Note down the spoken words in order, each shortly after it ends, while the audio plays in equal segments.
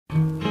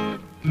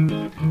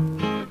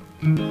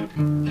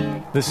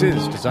This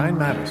is Design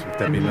Matters with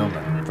Debbie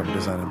Millman from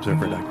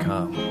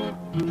DesignObserver.com.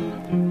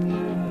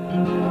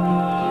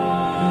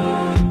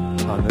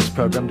 On this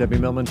program, Debbie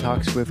Millman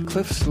talks with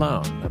Cliff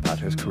Sloan about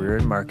his career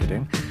in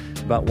marketing,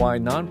 about why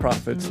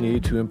nonprofits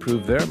need to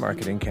improve their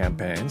marketing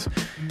campaigns,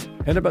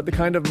 and about the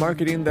kind of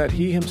marketing that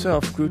he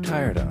himself grew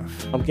tired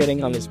of. I'm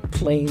getting on this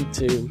plane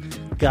to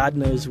God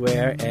knows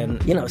where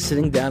and,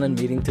 sitting down and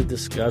meeting to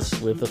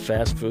discuss with a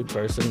fast food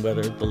person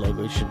whether the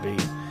logo should be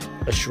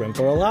a shrimp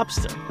or a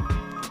lobster.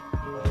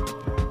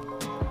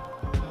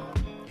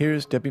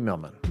 Here's Debbie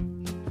Millman.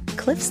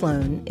 Cliff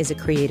Sloan is a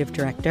creative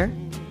director,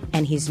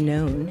 and he's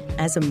known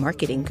as a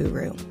marketing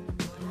guru.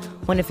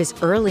 One of his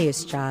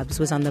earliest jobs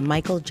was on the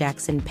Michael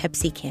Jackson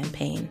Pepsi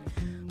campaign,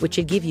 which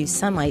should give you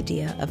some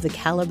idea of the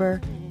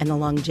caliber and the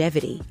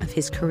longevity of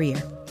his career.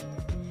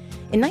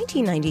 In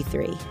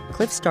 1993,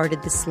 Cliff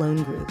started the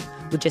Sloan Group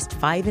with just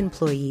 5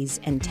 employees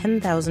and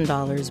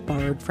 $10,000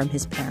 borrowed from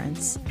his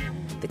parents.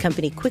 The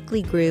company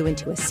quickly grew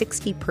into a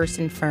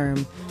 60-person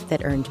firm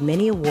that earned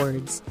many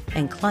awards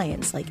and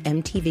clients like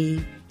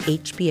MTV,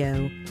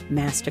 HBO,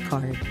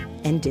 MasterCard,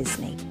 and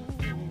Disney.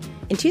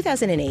 In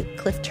 2008,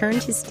 Cliff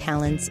turned his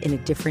talents in a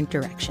different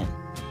direction.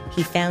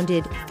 He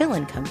founded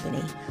Fill &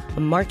 Company,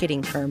 a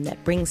marketing firm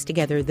that brings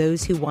together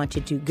those who want to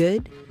do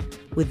good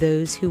with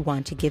those who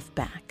want to give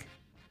back.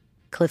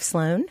 Cliff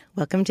Sloan,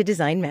 welcome to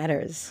Design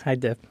Matters. Hi,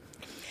 Deb.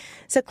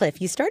 So,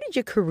 Cliff, you started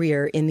your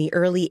career in the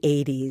early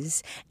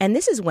 80s, and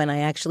this is when I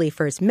actually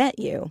first met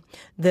you,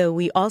 though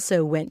we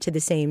also went to the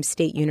same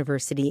state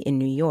university in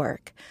New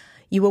York.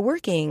 You were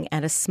working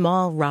at a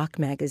small rock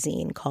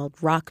magazine called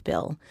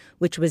Rockbill,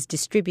 which was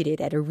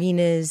distributed at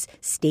arenas,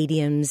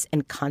 stadiums,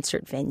 and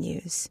concert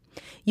venues.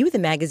 You were the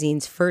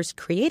magazine's first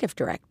creative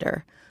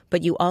director,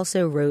 but you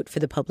also wrote for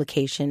the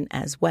publication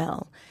as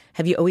well.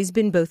 Have you always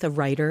been both a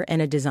writer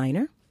and a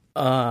designer?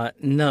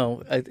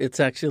 No, it's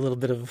actually a little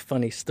bit of a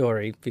funny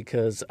story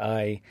because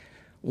I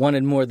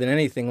wanted more than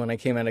anything when I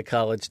came out of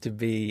college to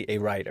be a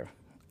writer.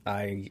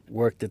 I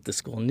worked at the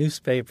school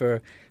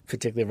newspaper,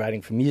 particularly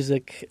writing for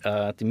music,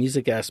 the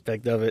music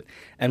aspect of it.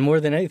 And more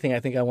than anything,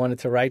 I think I wanted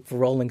to write for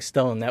Rolling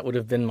Stone. That would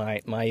have been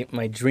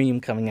my dream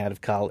coming out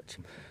of college.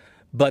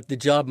 But the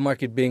job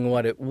market being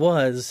what it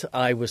was,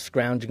 I was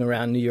scrounging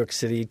around New York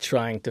City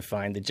trying to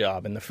find a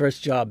job. And the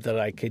first job that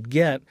I could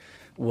get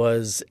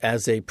was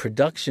as a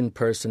production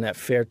person at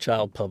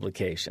Fairchild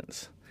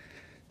Publications,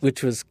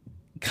 which was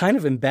kind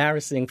of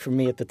embarrassing for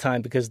me at the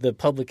time because the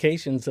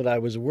publications that I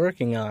was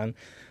working on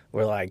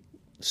were like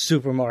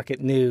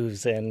supermarket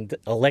news and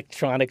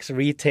electronics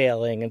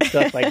retailing and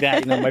stuff like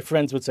that. My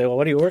friends would say, well,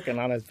 what are you working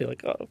on? I'd be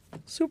like, oh,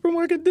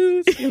 supermarket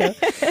news,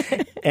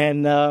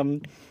 And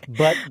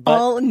but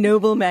all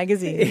noble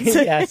magazines.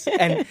 Yes.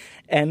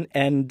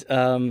 And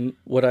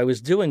what I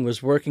was doing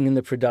was working in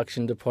the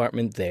production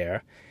department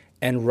there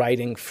and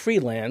writing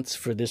freelance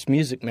for this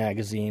music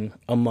magazine,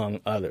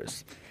 among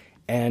others.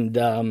 And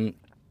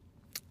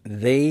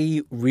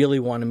they really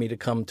wanted me to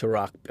come to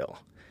Rockbill.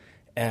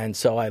 And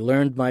so I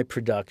learned my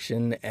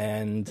production,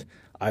 and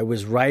I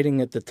was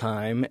writing at the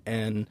time,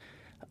 and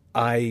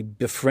I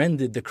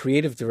befriended the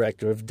creative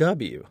director of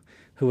W,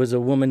 who was a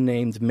woman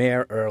named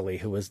Mare Early,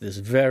 who was this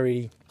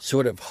very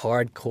sort of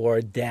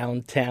hardcore,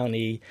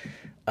 downtown-y,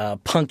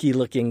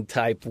 punky-looking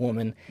type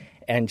woman.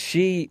 And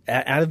she,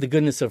 out of the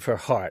goodness of her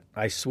heart,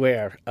 I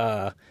swear,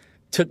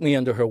 took me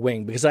under her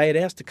wing because I had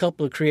asked a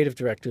couple of creative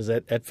directors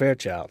at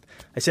Fairchild.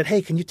 I said,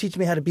 hey, can you teach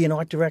me how to be an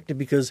art director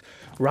because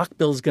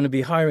Rockbill is going to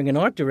be hiring an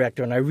art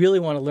director and I really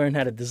want to learn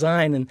how to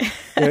design. And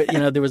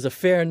there was a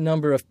fair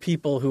number of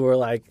people who were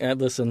like,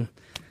 listen,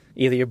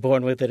 either you're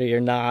born with it or you're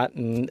not.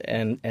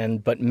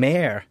 But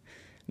Mare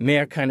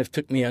kind of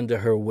took me under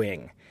her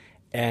wing.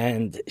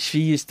 And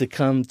she used to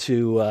come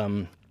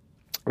to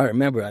I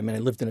remember, I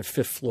lived in a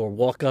 5th floor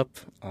walk-up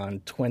on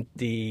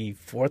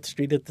 24th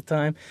Street at the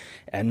time,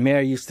 and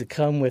Mare used to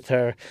come with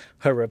her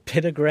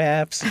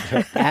rapidographs,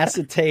 her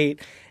acetate,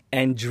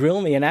 and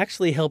drill me, and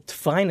actually helped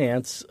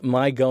finance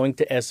my going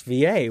to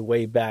SVA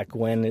way back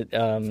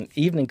when,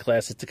 evening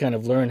classes to kind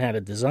of learn how to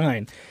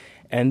design.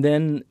 And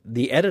then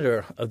the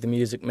editor of the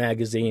music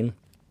magazine,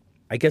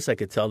 I guess I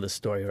could tell this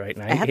story right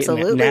now.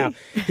 Absolutely. Now,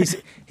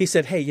 he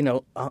said, hey,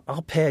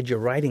 I'll pad your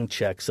writing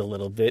checks a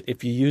little bit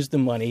if you use the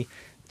money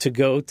to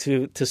go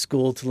to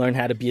school to learn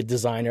how to be a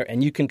designer,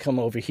 and you can come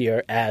over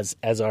here as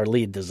our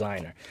lead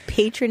designer.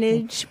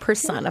 Patronage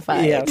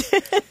personified. Yeah.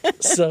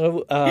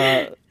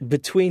 So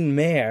between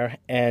Mare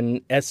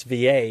and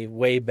SVA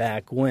way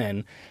back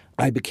when,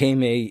 I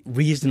became a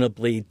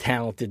reasonably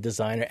talented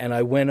designer, and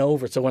I went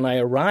over. So when I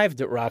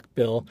arrived at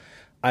Rockbill,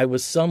 I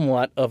was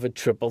somewhat of a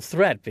triple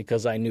threat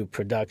because I knew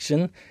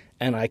production,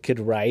 and I could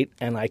write,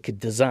 and I could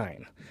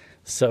design.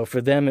 So for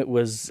them, it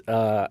was,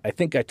 I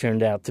think I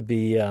turned out to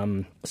be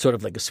sort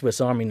of like a Swiss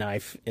Army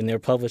knife in their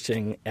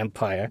publishing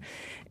empire.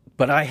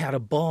 But I had a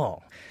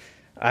ball.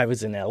 I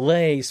was in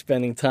L.A.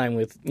 spending time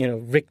with,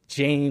 Rick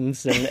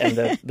James and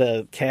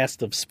the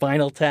cast of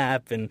Spinal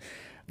Tap. And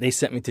they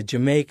sent me to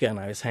Jamaica, and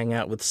I was hanging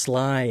out with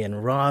Sly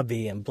and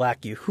Robbie and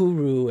Black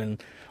Uhuru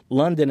and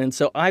London. And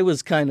so I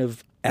was kind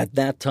of, at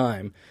that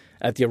time,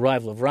 at the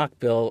arrival of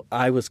Rockville,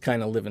 I was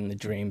kind of living the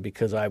dream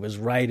because I was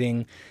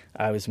writing,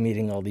 I was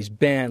meeting all these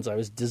bands, I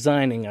was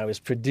designing, I was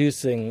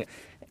producing.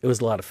 It was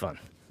a lot of fun.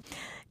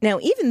 Now,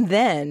 even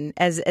then,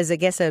 as I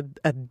guess a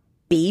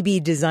baby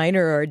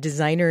designer or a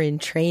designer in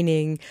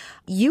training,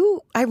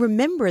 I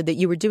remember that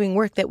you were doing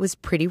work that was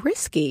pretty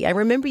risky. I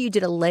remember you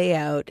did a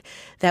layout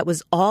that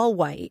was all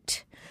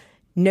white,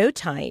 no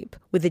type,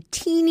 with a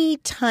teeny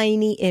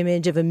tiny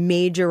image of a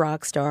major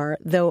rock star,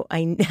 though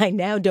I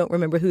now don't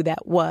remember who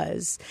that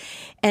was.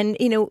 And,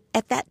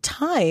 at that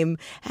time,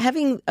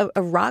 having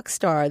a rock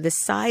star the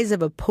size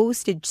of a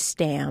postage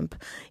stamp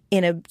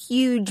in a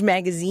huge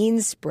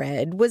magazine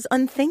spread was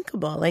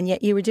unthinkable. And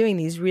yet you were doing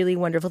these really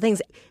wonderful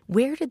things.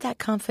 Where did that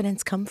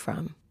confidence come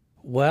from?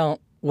 Well,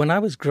 when I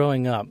was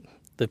growing up,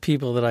 the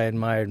people that I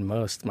admired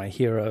most, my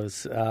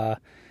heroes,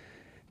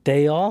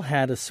 they all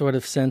had a sort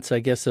of sense, I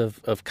guess,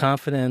 of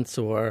confidence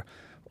or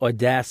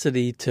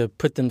audacity to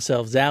put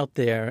themselves out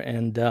there,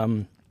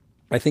 and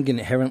I think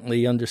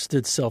inherently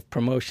understood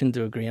self-promotion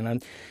to a degree.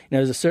 And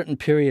there was a certain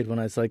period when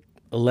I was like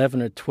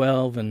 11 or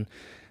 12, and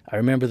I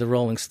remember the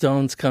Rolling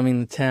Stones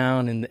coming to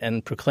town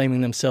and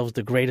proclaiming themselves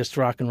the greatest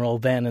rock and roll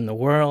band in the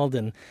world.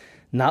 And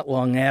not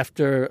long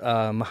after,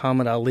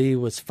 Muhammad Ali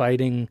was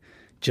fighting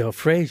Joe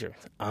Frazier.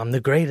 I'm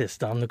the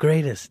greatest. I'm the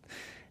greatest.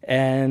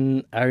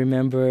 And I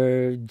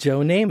remember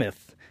Joe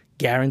Namath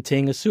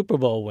guaranteeing a Super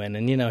Bowl win.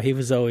 And, he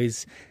was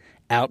always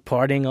out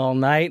partying all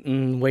night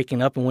and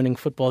waking up and winning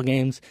football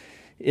games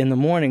in the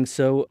morning.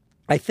 So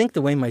I think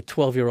the way my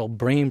 12-year-old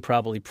brain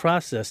probably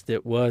processed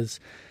it was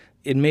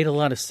it made a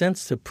lot of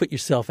sense to put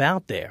yourself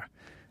out there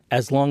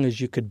as long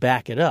as you could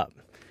back it up.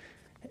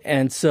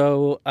 And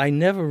so I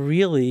never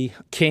really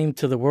came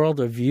to the world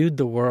or viewed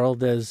the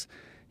world as,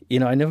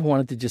 I never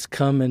wanted to just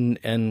come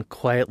and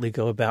quietly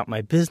go about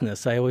my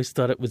business. I always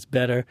thought it was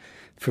better,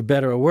 for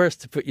better or worse,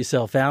 to put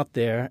yourself out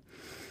there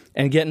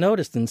and get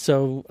noticed. And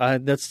so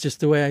that's just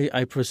the way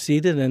I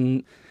proceeded,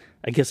 and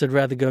I guess I'd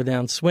rather go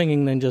down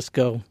swinging than just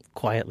go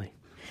quietly.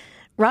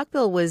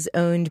 Rockville was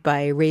owned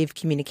by Rave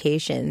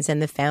Communications, and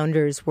the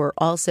founders were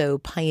also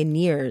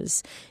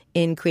pioneers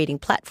in creating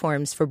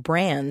platforms for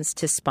brands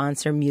to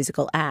sponsor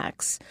musical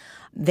acts.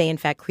 They, in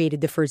fact, created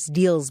the first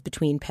deals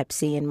between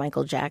Pepsi and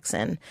Michael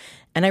Jackson.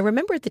 And I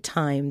remember at the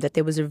time that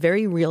there was a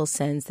very real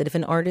sense that if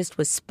an artist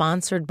was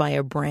sponsored by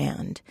a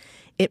brand,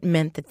 it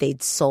meant that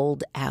they'd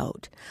sold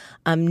out.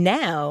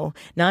 Now,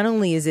 not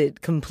only is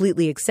it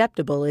completely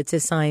acceptable, it's a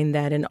sign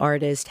that an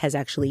artist has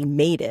actually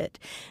made it.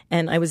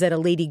 And I was at a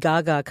Lady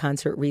Gaga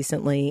concert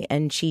recently,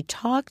 and she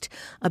talked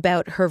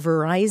about her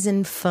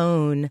Verizon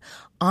phone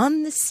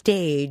on the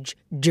stage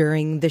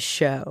during the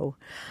show.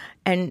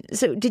 And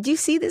so did you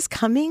see this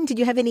coming? Did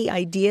you have any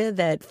idea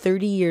that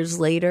 30 years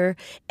later,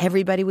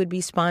 everybody would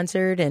be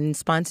sponsored and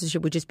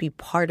sponsorship would just be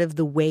part of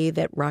the way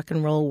that rock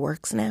and roll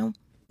works now?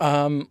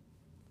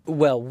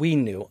 Well, we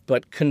knew.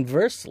 But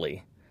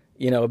conversely,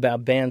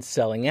 about bands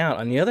selling out,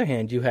 on the other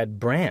hand, you had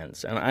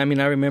brands. And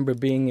I remember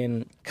being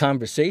in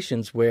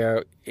conversations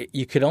where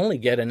you could only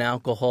get an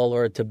alcohol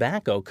or a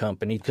tobacco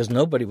company because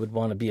nobody would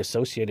want to be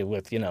associated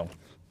with,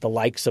 the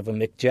likes of a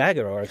Mick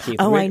Jagger or a Keith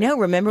Oh, Richards. I know.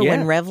 Remember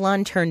when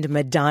Revlon turned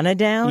Madonna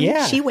down?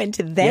 Yeah. She went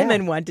to them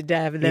and wanted to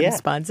have them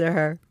sponsor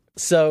her.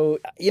 So,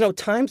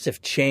 times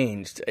have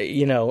changed,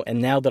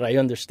 and now that I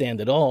understand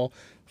it all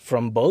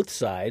from both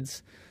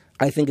sides,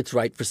 I think it's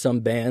right for some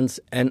bands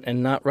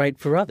and not right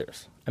for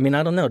others. I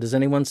don't know. Does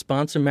anyone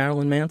sponsor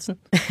Marilyn Manson?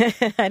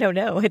 I don't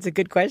know. It's a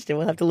good question.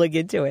 We'll have to look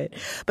into it.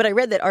 But I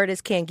read that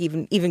artists can't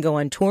even go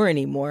on tour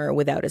anymore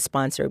without a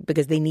sponsor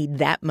because they need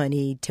that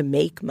money to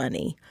make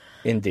money.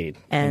 Indeed.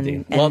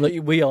 Well,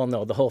 we all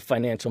know the whole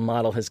financial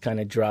model has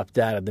kind of dropped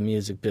out of the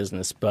music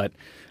business, but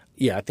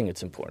yeah, I think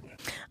it's important.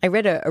 I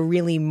read a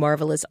really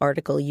marvelous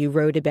article you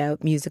wrote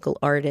about musical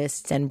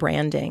artists and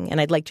branding,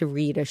 and I'd like to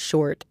read a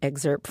short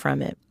excerpt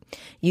from it.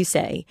 You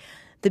say,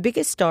 "The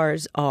biggest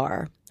stars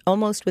are,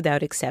 almost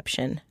without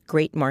exception,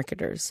 great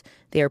marketers.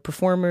 They are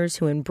performers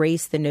who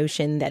embrace the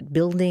notion that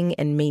building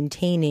and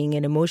maintaining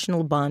an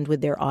emotional bond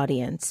with their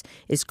audience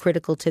is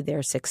critical to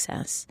their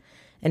success.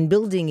 And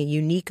building a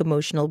unique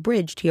emotional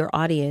bridge to your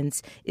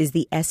audience is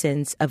the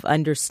essence of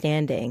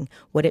understanding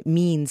what it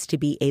means to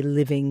be a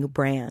living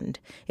brand.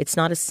 It's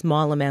not a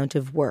small amount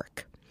of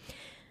work."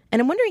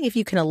 And I'm wondering if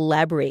you can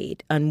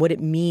elaborate on what it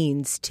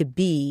means to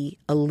be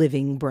a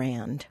living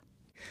brand.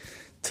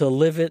 To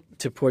live it,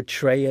 to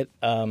portray it,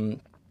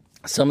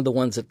 some of the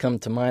ones that come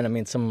to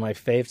mind, some of my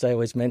faves I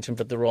always mention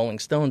for the Rolling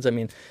Stones,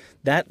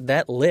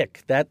 that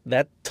lick,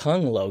 that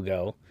tongue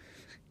logo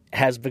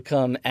has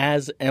become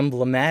as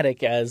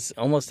emblematic as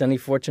almost any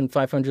Fortune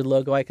 500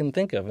 logo I can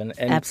think of. And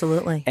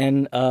absolutely.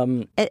 And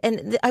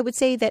I would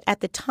say that at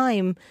the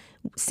time,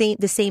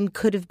 the same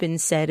could have been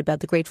said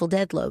about the Grateful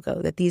Dead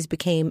logo, that these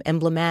became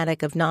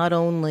emblematic of not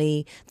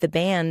only the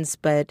bands,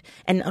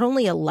 and not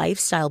only a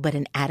lifestyle, but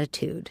an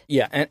attitude.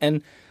 Yeah,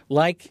 and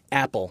like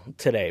Apple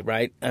today,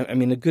 right? I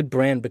mean, a good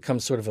brand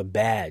becomes sort of a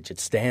badge. It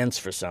stands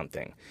for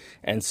something.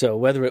 And so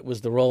whether it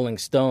was the Rolling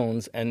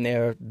Stones and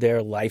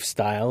their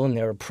lifestyle and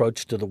their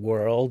approach to the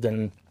world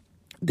and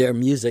their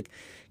music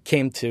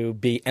came to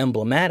be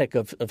emblematic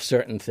of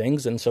certain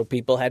things, and so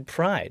people had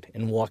pride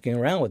in walking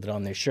around with it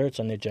on their shirts,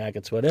 on their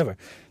jackets, whatever.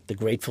 The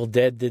Grateful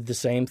Dead did the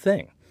same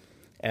thing.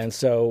 And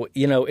so,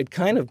 it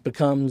kind of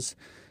becomes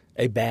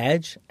a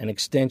badge, an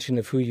extension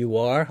of who you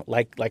are,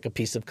 like a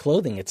piece of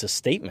clothing. It's a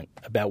statement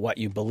about what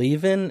you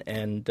believe in.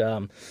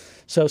 And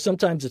so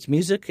sometimes it's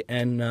music,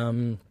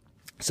 and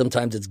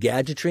sometimes it's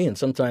gadgetry, and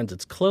sometimes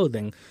it's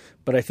clothing.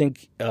 But I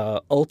think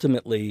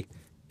ultimately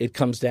it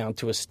comes down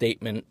to a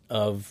statement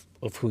of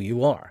who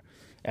you are.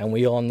 And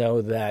we all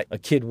know that a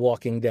kid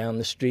walking down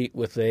the street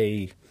with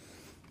a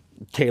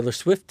Taylor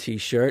Swift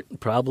T-shirt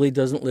probably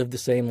doesn't live the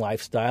same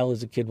lifestyle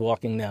as a kid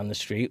walking down the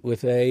street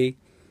with a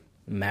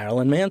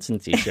Marilyn Manson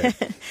T-shirt.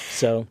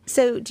 So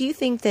do you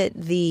think that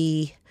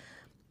the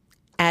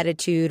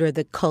attitude or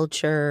the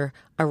culture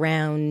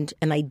around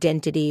an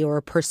identity or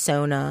a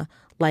persona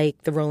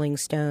like the Rolling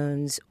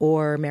Stones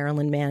or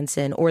Marilyn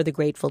Manson or the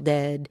Grateful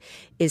Dead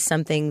is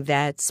something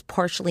that's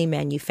partially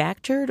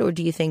manufactured, or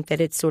do you think that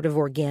it's sort of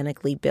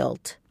organically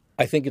built?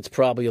 I think it's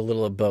probably a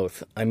little of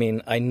both. I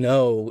mean, I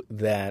know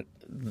that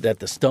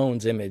the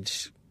Stones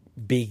image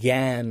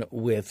began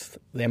with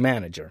their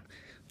manager.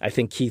 I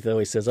think Keith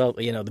always says, the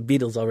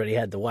Beatles already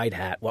had the white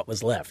hat. What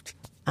was left?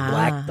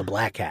 The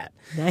black hat.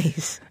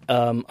 Nice.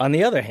 On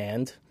the other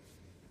hand,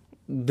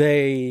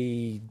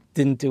 they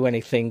didn't do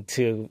anything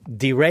to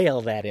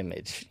derail that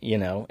image,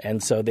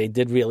 and so they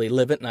did really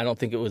live it, and I don't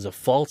think it was a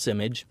false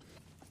image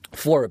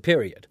for a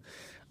period.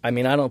 I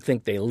mean, I don't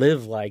think they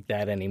live like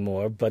that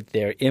anymore, but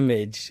their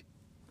image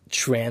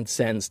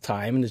transcends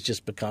time and has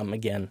just become,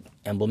 again,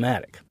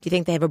 emblematic. Do you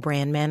think they have a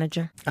brand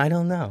manager? I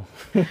don't know.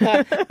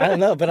 I don't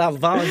know, but I'll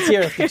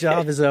volunteer if the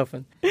job is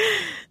open.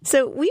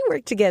 So we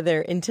worked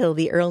together until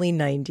the early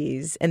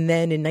 90s, and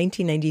then in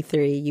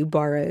 1993, you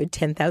borrowed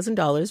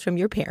 $10,000 from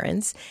your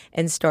parents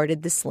and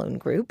started the Sloan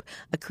Group,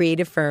 a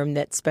creative firm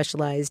that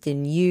specialized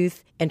in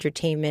youth,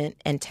 entertainment,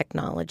 and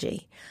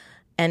technology.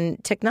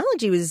 And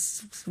technology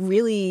was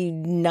really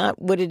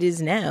not what it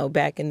is now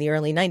back in the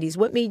early 90s.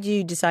 What made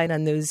you decide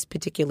on those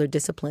particular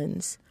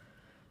disciplines?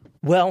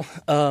 Well,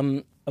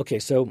 okay,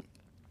 so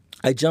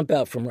I jump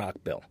out from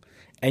Rockville,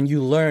 and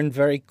you learn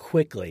very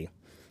quickly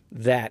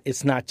that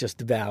it's not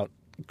just about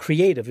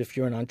creative if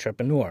you're an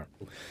entrepreneur.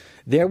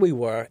 There we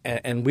were,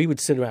 and we would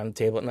sit around the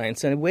table at night and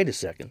say, wait a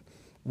second,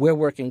 we're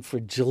working for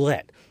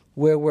Gillette,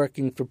 we're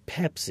working for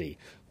Pepsi,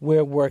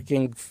 we're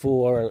working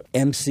for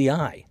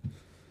MCI.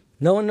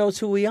 No one knows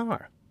who we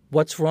are.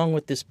 What's wrong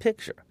with this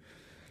picture?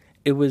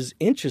 It was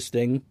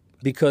interesting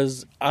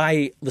because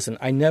I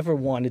never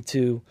wanted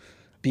to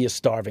be a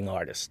starving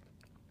artist.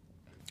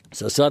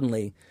 So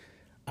suddenly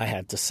I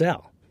had to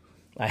sell.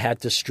 I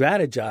had to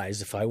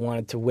strategize if I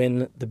wanted to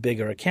win the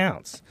bigger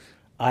accounts.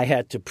 I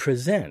had to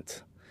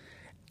present.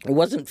 It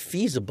wasn't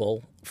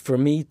feasible for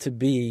me to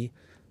be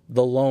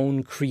the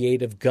lone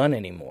creative gun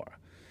anymore.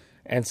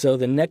 And so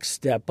the next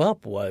step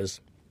up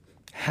was,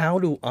 how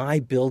do I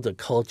build a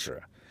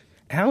culture?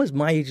 How is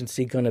my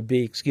agency going to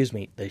be,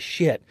 the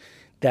shit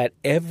that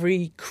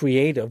every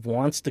creative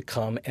wants to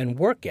come and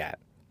work at?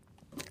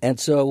 And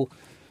so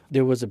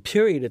there was a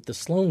period at the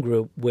Sloan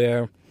Group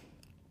where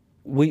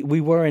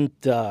we weren't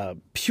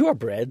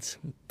purebreds,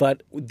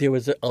 but there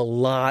was a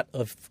lot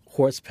of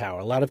horsepower,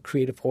 a lot of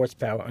creative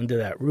horsepower under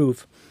that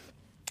roof.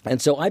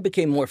 And so I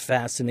became more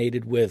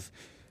fascinated with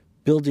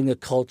building a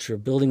culture,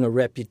 building a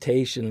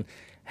reputation,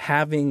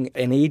 having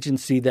an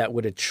agency that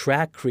would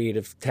attract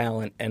creative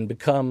talent and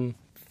become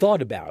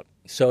thought about,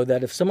 so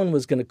that if someone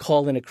was going to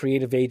call in a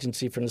creative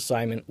agency for an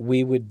assignment,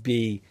 we would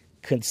be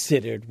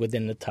considered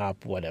within the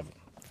top,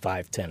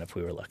 5, 10 if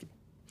we were lucky.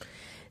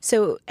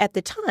 So at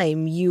the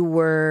time, you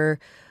were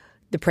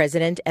the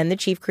president and the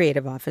chief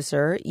creative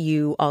officer.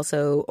 You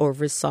also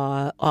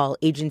oversaw all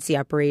agency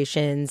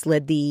operations,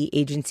 led the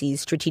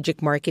agency's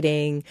strategic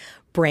marketing,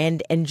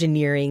 brand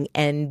engineering,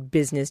 and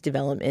business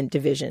development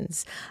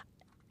divisions.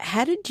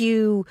 How did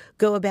you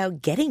go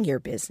about getting your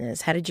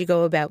business? How did you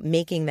go about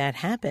making that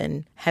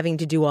happen, having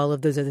to do all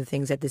of those other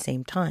things at the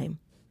same time?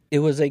 It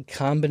was a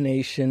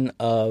combination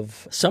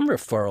of some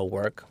referral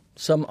work,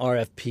 some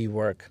RFP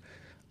work,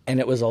 and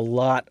it was a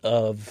lot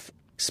of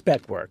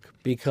spec work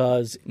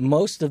because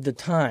most of the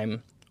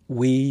time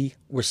we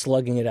were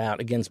slugging it out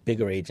against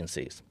bigger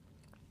agencies.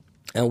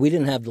 And we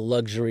didn't have the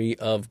luxury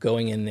of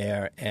going in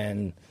there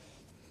and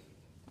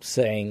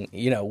saying,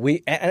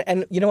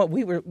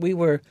 we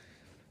were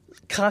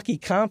cocky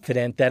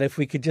confident that if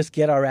we could just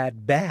get our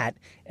at bat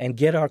and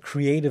get our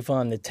creative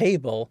on the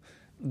table,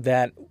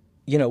 that,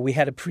 we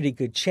had a pretty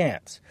good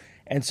chance.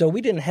 And so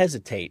we didn't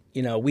hesitate.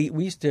 We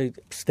used to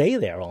stay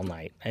there all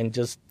night and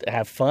just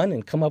have fun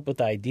and come up with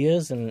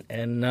ideas.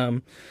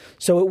 And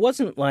so it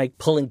wasn't like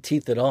pulling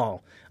teeth at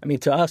all. I mean,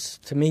 to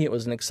me, it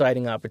was an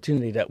exciting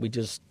opportunity that we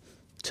just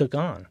took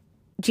on.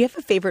 Do you have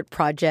a favorite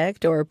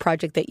project or a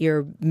project that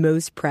you're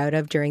most proud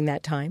of during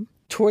that time?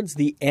 towards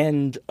the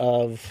end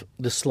of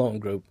the Sloan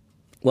Group,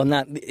 well,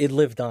 it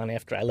lived on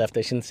after I left.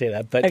 I shouldn't say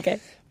that. But Okay.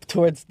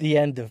 Towards the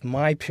end of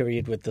my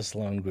period with the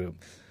Sloan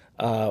Group,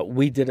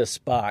 we did a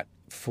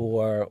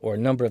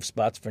number of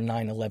spots for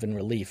 9/11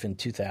 relief in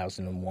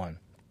 2001.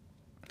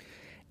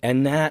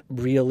 And that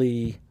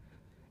really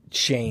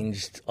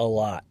changed a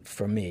lot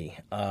for me.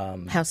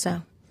 How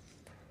so?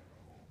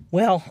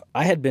 Well,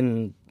 I had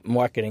been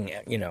marketing,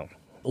 a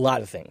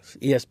lot of things,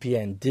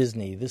 ESPN,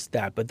 Disney, this,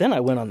 that. But then I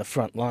went on the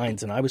front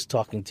lines and I was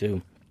talking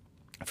to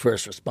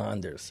first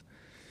responders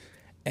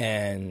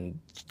and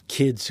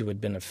kids who had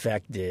been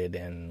affected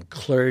and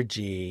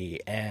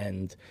clergy,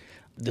 and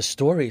the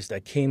stories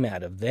that came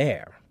out of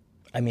there.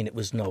 I mean, it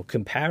was no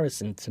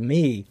comparison to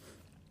me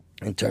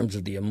in terms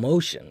of the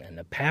emotion and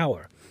the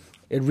power.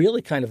 It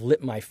really kind of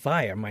lit my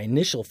fire, my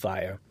initial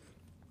fire,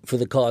 for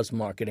the cause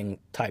marketing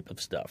type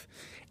of stuff.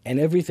 And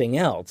everything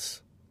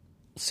else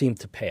seemed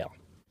to pale.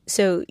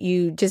 So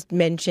you just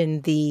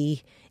mentioned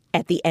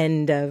at the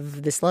end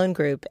of the Sloan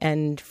Group,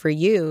 and for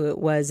you, it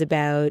was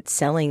about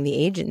selling the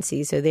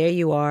agency. So there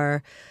you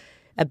are,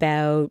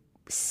 about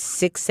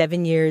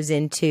 6-7 years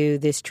into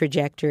this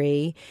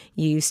trajectory.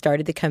 You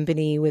started the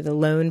company with a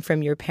loan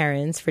from your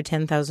parents for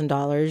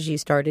 $10,000. You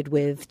started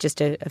with just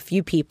a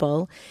few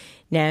people.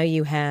 Now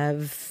you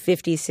have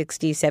 50,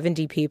 60,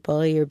 70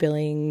 people. You're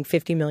billing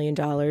 $50 million,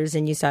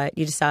 and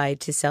you decide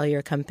to sell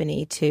your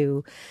company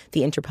to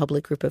the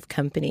Interpublic group of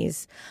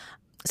companies.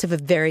 So I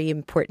have a very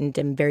important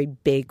and very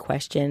big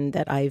question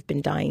that I've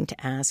been dying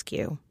to ask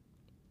you.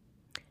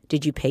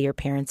 Did you pay your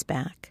parents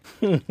back?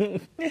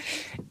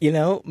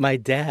 My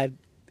dad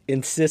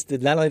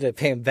insisted not only did I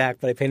pay him back,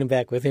 but I paid him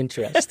back with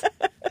interest.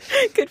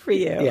 Good for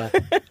you. Yeah.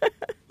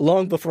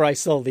 Long before I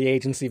sold the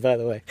agency, by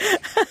the way.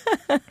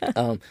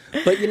 But,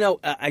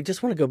 I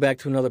just want to go back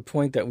to another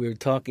point that we were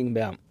talking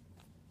about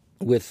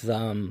with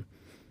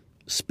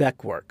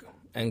spec work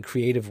and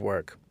creative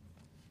work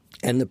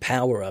and the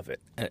power of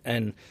it.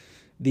 And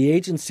the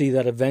agency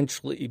that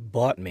eventually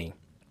bought me,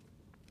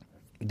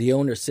 the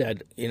owner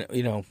said, when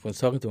I was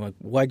talking to him, like,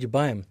 why'd you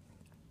buy him?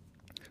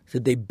 He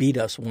said, they beat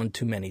us one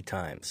too many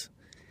times.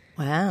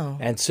 Wow.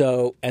 And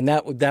so, and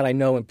that I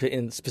know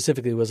in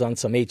specifically was on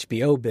some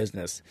HBO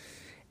business.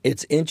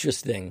 It's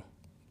interesting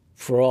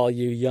for all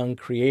you young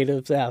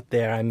creatives out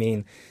there. I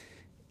mean,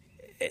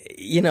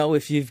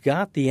 if you've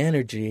got the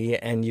energy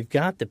and you've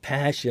got the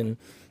passion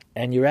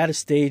and you're at a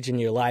stage in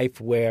your life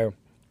where,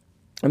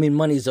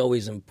 money's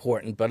always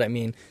important, but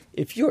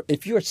if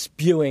you're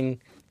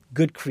spewing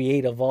good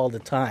creative all the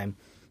time,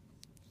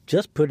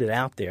 just put it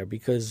out there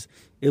because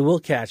it will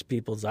catch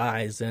people's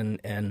eyes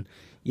and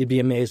you'd be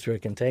amazed where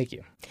it can take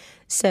you.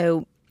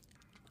 So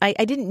I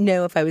didn't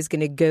know if I was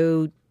going to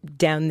go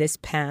down this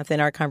path in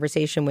our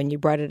conversation when you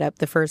brought it up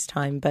the first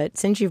time, but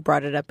since you've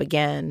brought it up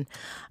again,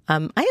 I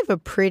have a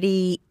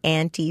pretty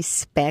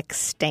anti-spec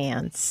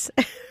stance.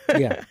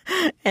 Yeah.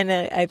 And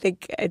I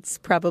think it's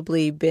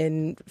probably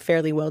been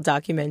fairly well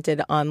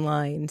documented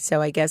online.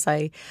 So I guess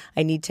I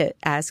need to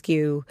ask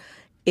you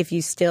if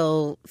you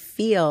still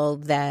feel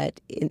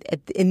that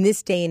in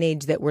this day and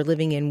age that we're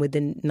living in with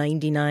the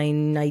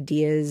 99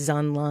 ideas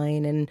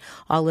online and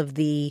all of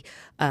the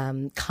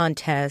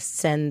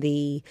contests and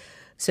the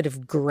sort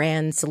of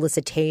grand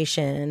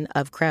solicitation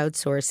of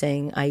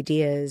crowdsourcing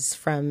ideas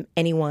from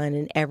anyone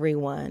and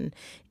everyone,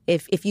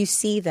 if you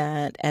see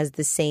that as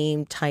the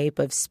same type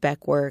of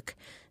spec work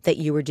that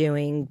you were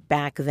doing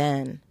back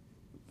then.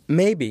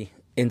 Maybe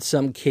in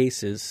some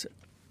cases,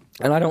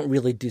 and I don't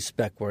really do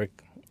spec work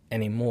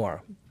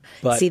anymore.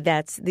 But see,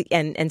 that's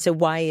and so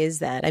why is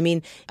that?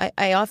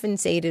 I often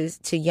say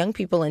to young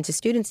people and to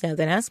students now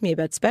that ask me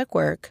about spec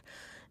work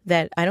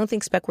that I don't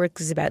think spec work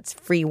is about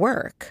free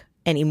work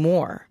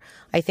anymore.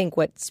 I think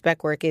what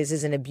spec work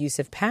is an abuse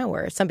of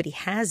power. Somebody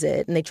has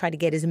it and they try to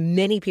get as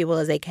many people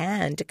as they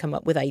can to come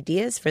up with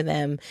ideas for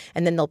them,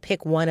 and then they'll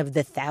pick one of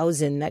the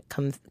 1,000 that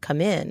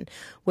come in.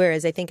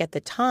 Whereas I think at the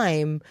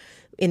time,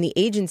 in the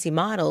agency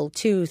model,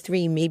 2,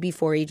 3, maybe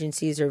 4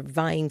 agencies are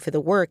vying for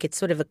the work. It's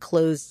sort of a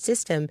closed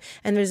system.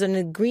 And there's an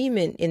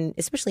agreement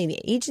especially in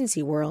the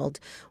agency world,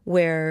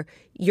 where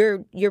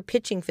you're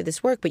pitching for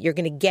this work, but you're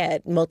going to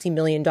get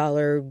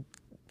multi-million-dollar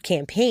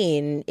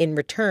campaign in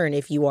return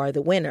if you are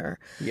the winner.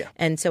 Yeah.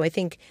 And so I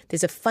think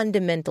there's a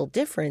fundamental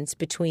difference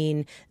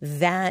between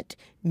that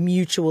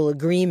mutual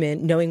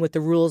agreement, knowing what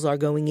the rules are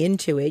going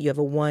into it. You have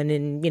a 1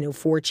 in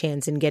 4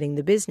 chance in getting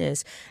the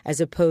business, as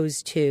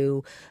opposed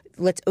to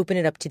let's open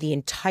it up to the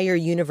entire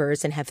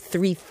universe and have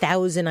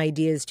 3,000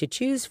 ideas to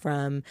choose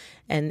from.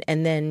 And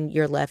then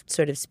you're left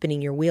sort of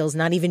spinning your wheels,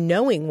 not even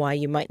knowing why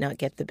you might not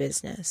get the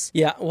business.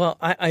 Yeah, well,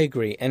 I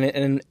agree.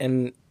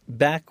 And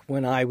back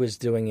when I was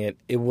doing it,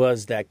 it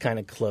was that kind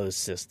of closed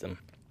system.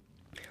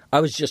 I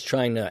was just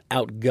trying to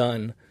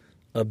outgun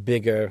a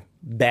bigger,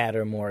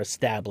 badder, more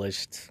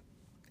established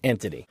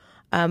entity.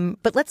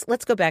 But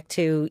let's go back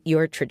to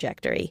your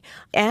trajectory.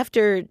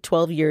 After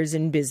 12 years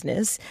in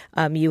business,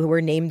 you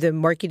were named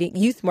the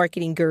youth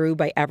marketing guru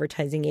by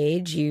Advertising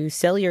Age. You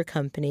sell your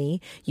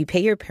company, you pay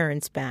your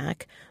parents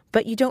back,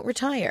 but you don't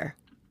retire.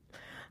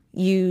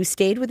 You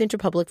stayed with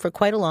Interpublic for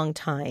quite a long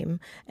time,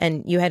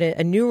 and you had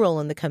a new role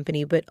in the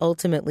company, but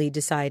ultimately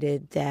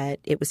decided that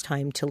it was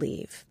time to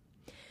leave.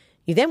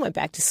 You then went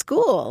back to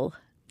school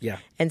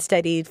and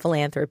studied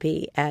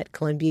philanthropy at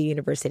Columbia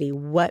University.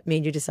 What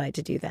made you decide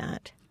to do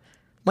that?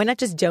 Why not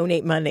just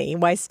donate money?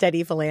 Why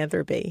study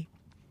philanthropy?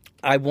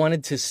 I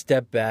wanted to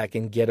step back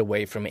and get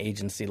away from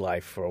agency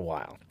life for a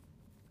while.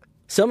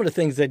 Some of the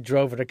things that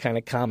drove it are kind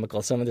of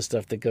comical, some of the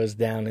stuff that goes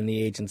down in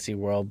the agency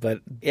world. But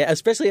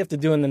especially after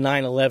doing the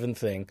 9/11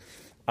 thing,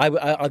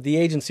 the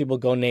agency will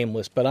go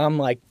nameless, but I'm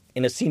like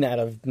in a scene out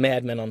of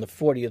Mad Men on the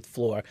 40th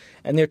floor,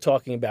 and they're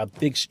talking about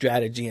big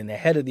strategy, and the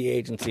head of the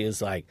agency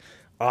is like,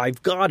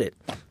 I've got it.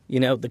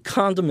 The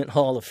Condiment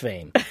Hall of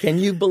Fame. Can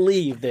you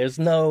believe there's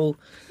no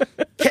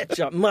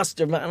ketchup,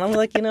 mustard? And I'm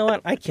like, you know what?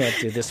 I can't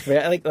do this.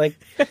 Like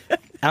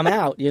I'm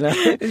out,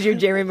 Is your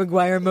Jerry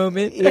Maguire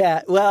moment?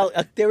 Yeah, well,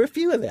 there were a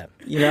few of them,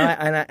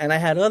 and I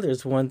had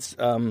others once,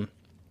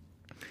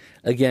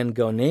 again,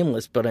 go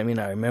nameless, but I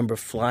remember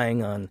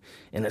flying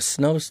in a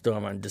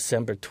snowstorm on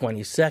December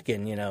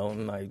 22nd,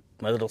 and my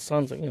little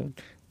son's like,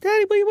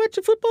 Daddy, will you watch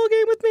a football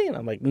game with me? And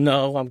I'm like,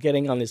 no, I'm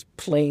getting on this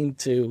plane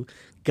to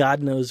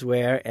God knows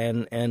where,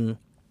 and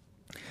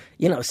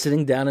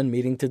sitting down and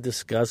meeting to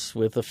discuss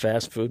with a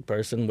fast food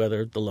person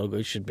whether the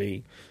logo should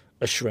be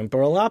a shrimp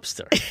or a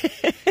lobster.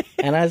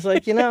 And I was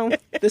like,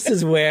 this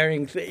is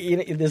wearing,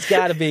 there's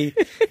got to be.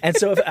 And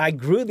so I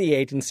grew the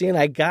agency, and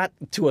I got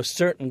to a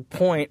certain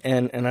point,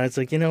 and I was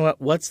like, you know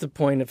what? What's the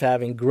point of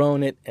having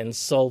grown it and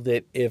sold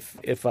it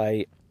if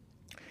I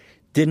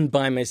didn't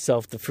buy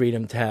myself the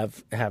freedom to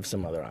have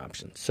some other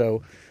options?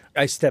 So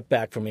I stepped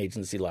back from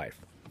agency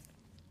life.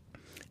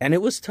 And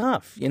it was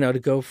tough, to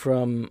go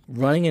from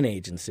running an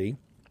agency,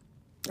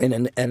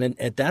 and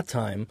at that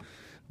time,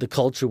 the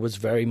culture was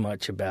very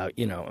much about,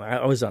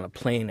 I was on a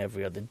plane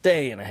every other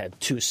day, and I had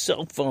 2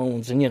 cell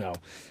phones, and,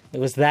 it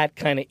was that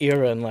kind of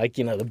era, and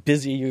the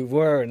busier you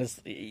were, and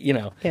it's,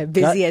 Yeah,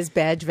 busy as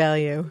badge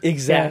value.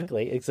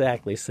 Exactly.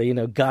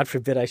 So, God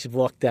forbid I should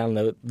walk down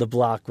the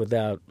block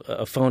without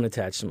a phone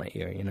attached to my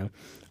ear,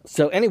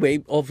 So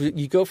anyway,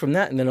 you go from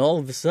that, and then all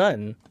of a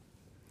sudden,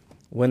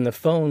 when the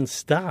phones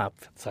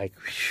stop, it's like,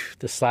 whew,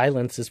 the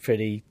silence is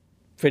pretty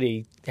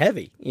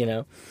heavy,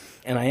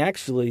 And I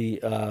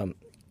actually, I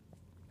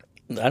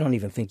don't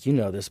even think you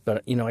know this,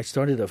 but, I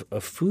started a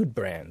food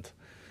brand.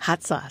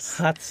 Hot sauce.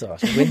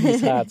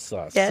 Wendy's hot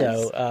sauce.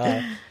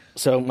 Yes.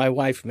 So my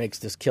wife makes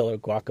this killer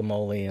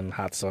guacamole and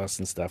hot sauce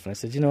and stuff. And I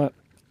said, you know what?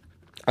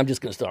 I'm just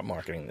going to start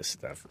marketing this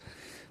stuff.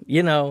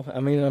 I'm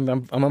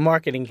a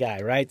marketing guy,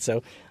 right?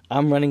 So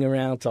I'm running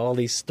around to all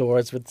these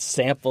stores with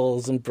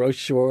samples and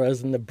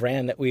brochures and the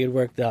brand that we had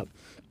worked up.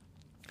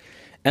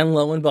 And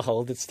lo and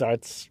behold, it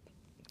starts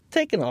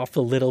taking off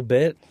a little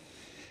bit.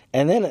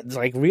 And then it's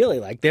like, really,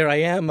 like, there I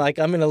am. Like,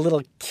 I'm in a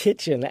little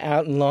kitchen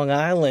out in Long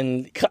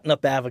Island, cutting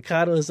up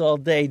avocados all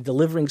day,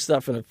 delivering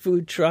stuff in a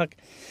food truck.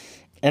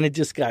 And it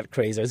just got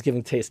crazy. I was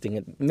giving tasting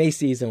at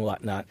Macy's and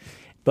whatnot.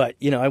 But,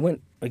 I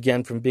went,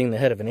 again, from being the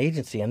head of an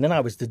agency, and then I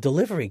was the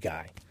delivery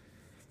guy.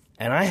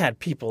 And I had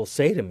people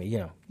say to me,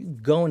 you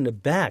go in the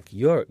back.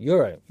 You're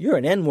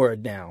an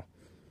N-word now.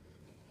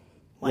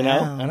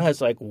 Wow. And I was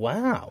like,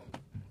 wow.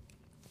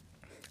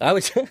 I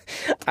was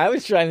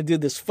trying to do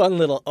this fun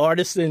little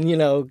artisan,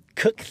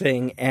 cook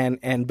thing,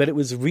 but it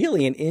was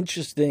really an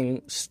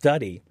interesting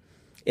study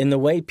in the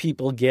way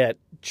people get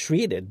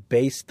treated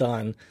based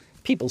on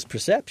people's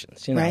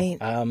perceptions. Right.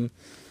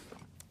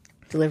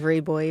 Delivery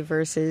boy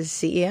versus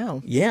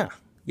CEO. Yeah.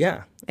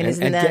 And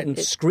getting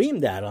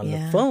screamed at on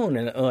the phone,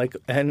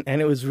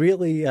 and it was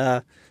really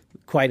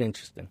quite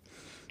interesting.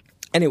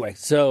 Anyway,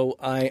 so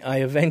I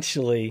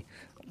eventually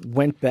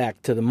went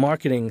back to the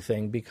marketing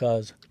thing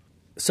because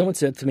someone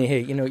said to me, hey,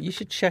 you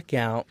should check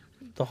out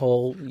the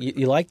whole,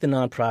 you like the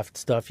nonprofit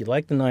stuff, you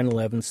like the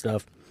 9/11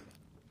 stuff.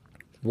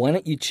 Why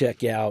don't you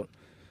check out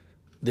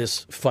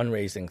this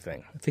fundraising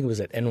thing? I think it was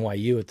at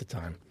NYU at the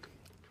time.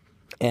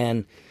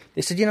 And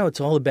they said,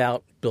 it's all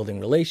about building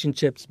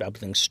relationships, about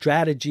building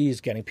strategies,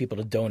 getting people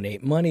to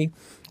donate money.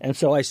 And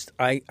so I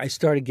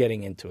started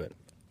getting into it.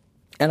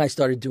 And I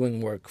started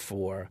doing work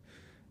for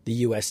the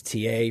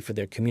USTA for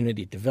their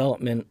community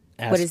development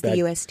aspect. What is the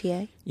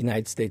USTA?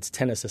 United States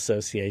Tennis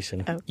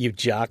Association. Oh. You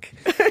jock.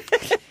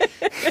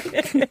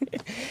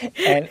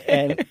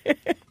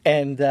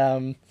 and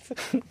then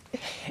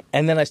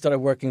I started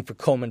working for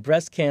Komen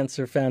Breast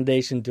Cancer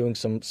Foundation, doing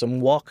some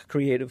walk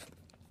creative.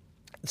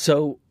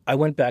 So I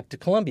went back to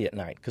Columbia at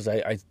night because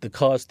the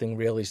cause thing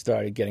really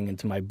started getting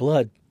into my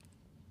blood.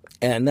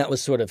 And that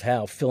was sort of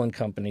how Phil and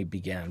Company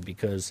began,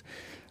 because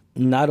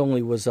not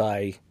only was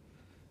I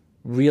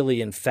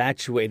really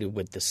infatuated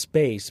with the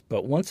space,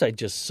 but once I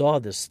just saw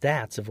the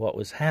stats of what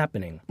was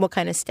happening. What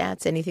kind of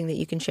stats? Anything that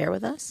you can share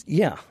with us?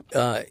 Yeah.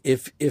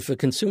 If a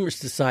consumer's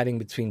deciding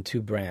between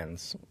 2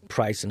 brands,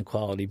 price and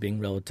quality being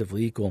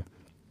relatively equal,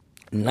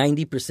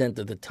 90%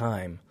 of the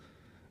time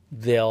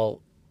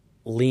they'll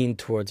lean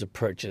towards a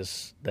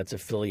purchase that's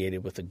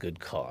affiliated with a good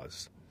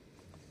cause.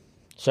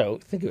 So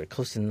think of it,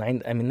 close to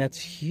 9. I mean, that's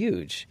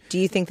huge. Do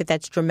you think that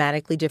that's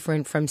dramatically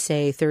different from,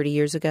 say, 30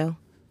 years ago?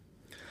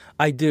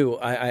 I do.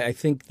 I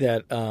think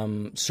that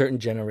certain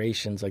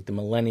generations, like the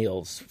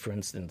millennials, for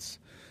instance,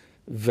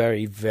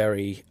 very,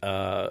 very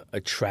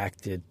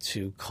attracted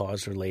to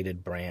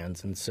cause-related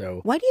brands. And so,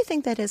 why do you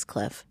think that is,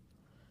 Cliff?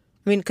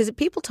 I mean, because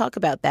people talk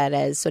about that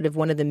as sort of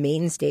one of the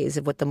mainstays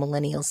of what the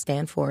millennials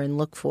stand for and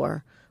look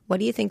for. What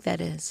do you think that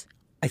is?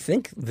 I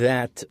think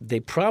that they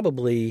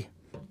probably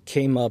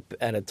came up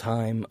at a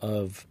time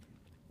of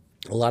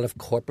a lot of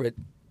corporate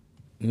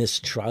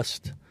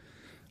mistrust,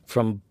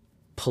 from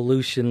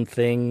pollution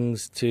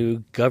things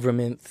to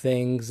government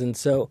things. And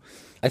so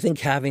I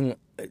think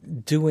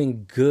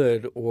doing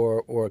good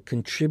or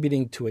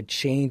contributing to a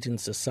change in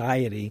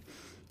society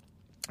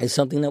is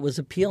something that was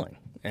appealing.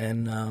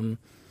 And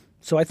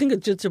so I think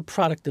it's a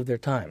product of their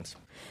times.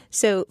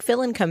 So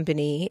Phil and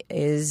Company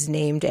is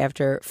named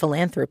after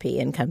philanthropy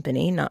and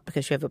company, not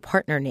because you have a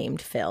partner named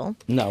Phil.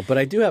 No, but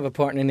I do have a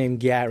partner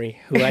named Gary,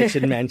 who I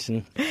should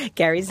mention.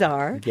 Gary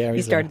Czar.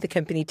 You started the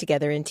company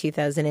together in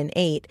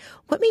 2008.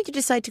 What made you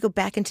decide to go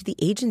back into the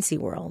agency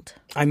world?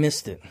 I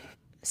missed it.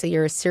 So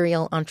you're a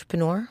serial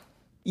entrepreneur?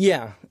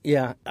 Yeah.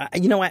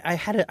 I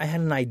had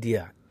an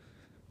idea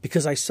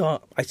because I saw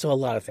a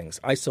lot of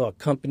things. I saw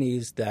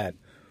companies that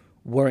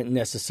weren't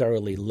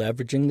necessarily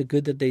leveraging the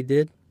good that they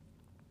did,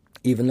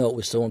 even though it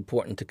was so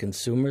important to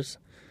consumers.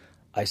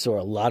 I saw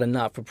a lot of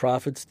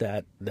not-for-profits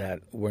that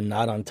were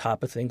not on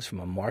top of things from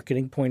a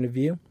marketing point of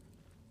view.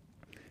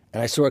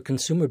 And I saw a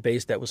consumer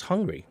base that was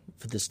hungry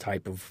for this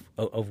type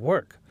of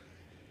work.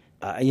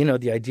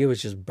 The idea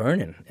was just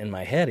burning in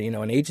my head.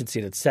 An agency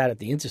that sat at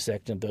the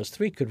intersection of those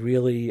three could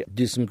really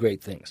do some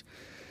great things.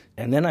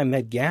 And then I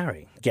met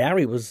Gary.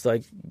 Gary was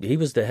he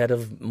was the head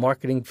of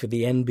marketing for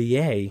the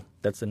NBA.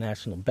 That's the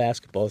National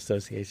Basketball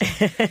Association.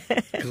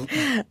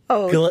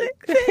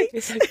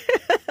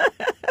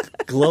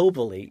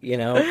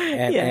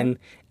 Globally,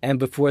 and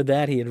before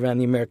that he had run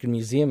the American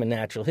Museum of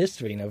Natural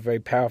History, a very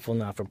powerful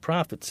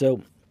not-for-profit.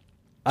 So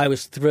I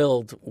was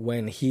thrilled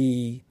when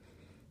he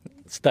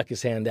stuck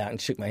his hand out and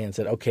shook my hand and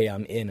said, okay,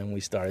 I'm in, and we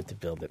started to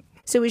build it.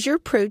 So is your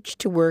approach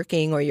to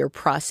working or your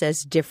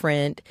process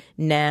different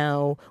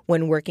now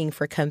when working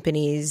for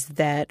companies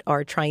that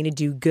are trying to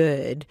do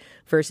good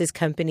versus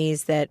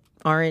companies that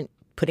aren't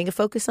putting a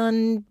focus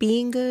on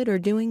being good or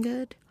doing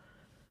good?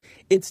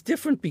 It's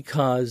different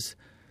because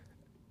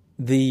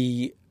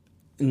the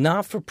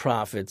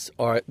not-for-profits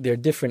they're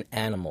different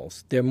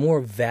animals. They're more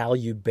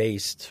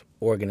value-based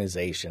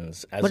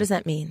organizations. What does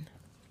that mean?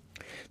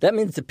 That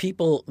means the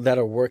people that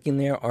are working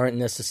there aren't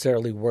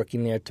necessarily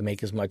working there to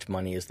make as much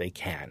money as they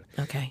can.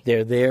 Okay.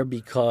 They're there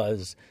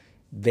because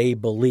they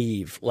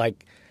believe.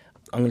 Like,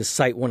 I'm going to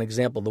cite one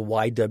example, the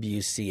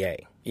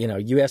YWCA.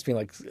 You asked me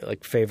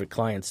like favorite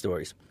client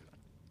stories.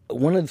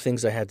 One of the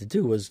things I had to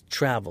do was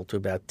travel to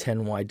about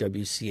 10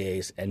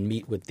 YWCAs and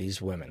meet with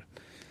these women.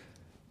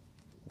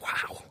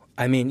 Wow.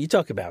 I mean, you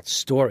talk about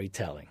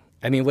storytelling.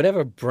 I mean,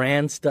 whatever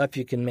brand stuff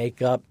you can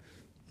make up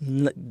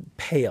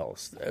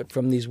pales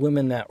from these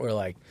women that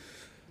were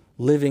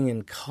living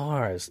in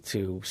cars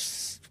to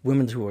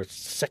women who were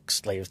sex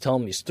slaves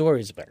telling me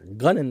stories about a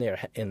gun in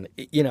there, and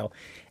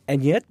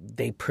yet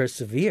they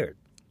persevered.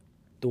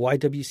 The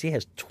YWCA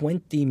has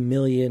 20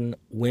 million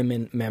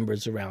women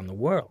members around the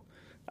world.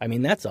 I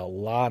mean, that's a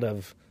lot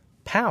of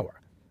power,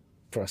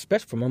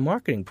 especially from a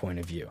marketing point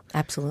of view.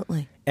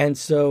 Absolutely. And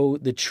so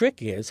the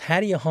trick is,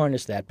 how do you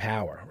harness that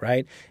power,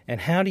 right?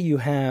 And how do you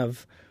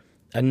have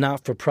a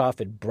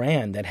not-for-profit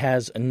brand that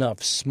has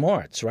enough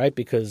smarts, right?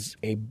 Because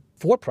a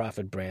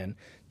for-profit brand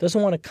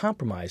doesn't want to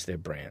compromise their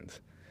brand.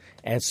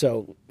 And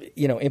so,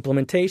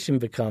 implementation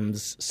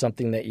becomes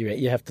something that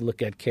you have to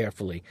look at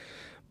carefully.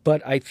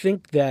 But I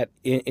think that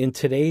in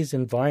today's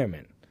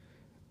environment,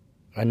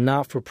 a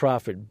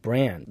not-for-profit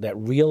brand that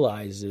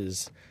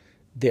realizes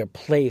their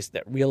place,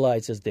 that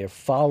realizes their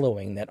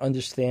following, that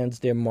understands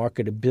their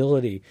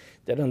marketability,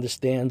 that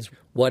understands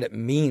what it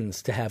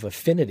means to have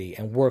affinity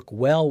and work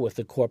well with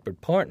a corporate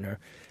partner,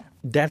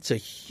 that's a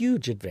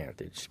huge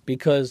advantage.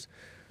 Because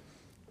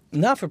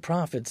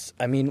not-for-profits,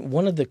 I mean,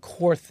 one of the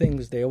core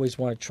things they always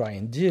want to try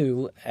and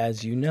do,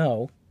 as you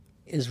know,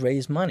 is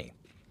raise money.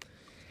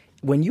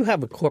 When you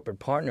have a corporate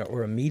partner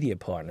or a media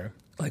partner,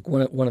 like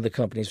one of the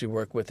companies we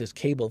work with is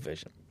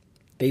Cablevision.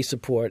 They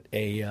support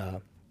a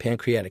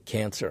pancreatic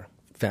cancer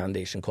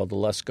foundation called the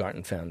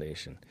Lustgarten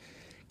Foundation.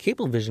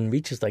 Cablevision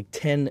reaches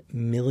 10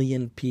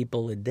 million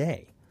people a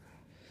day.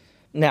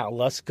 Now,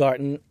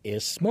 Lustgarten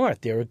is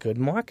smart. They're a good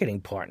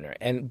marketing partner.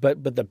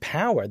 But the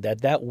power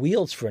that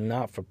wields for a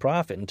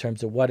not-for-profit in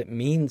terms of what it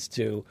means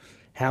to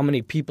how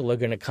many people are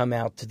going to come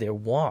out to their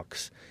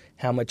walks,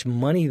 how much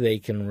money they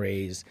can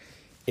raise,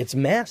 it's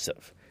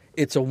massive.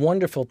 It's a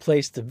wonderful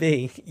place to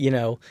be,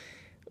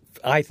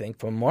 I think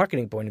from a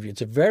marketing point of view,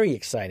 it's a very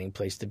exciting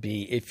place to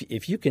be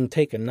if you can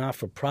take a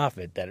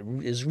not-for-profit that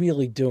is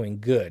really doing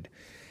good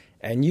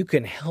and you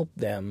can help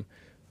them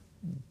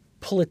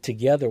pull it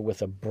together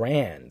with a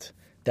brand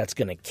that's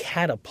going to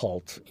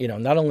catapult,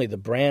 not only the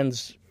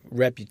brand's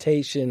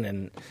reputation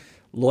and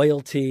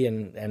loyalty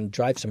and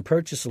drive some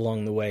purchase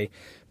along the way.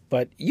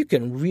 But you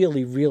can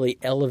really, really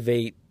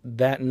elevate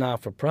that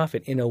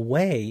not-for-profit in a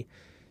way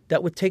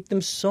that would take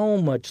them so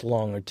much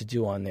longer to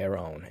do on their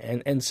own.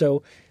 And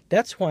so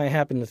that's why I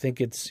happen to think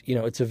it's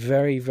a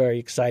very, very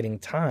exciting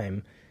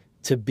time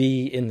to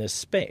be in this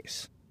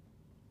space.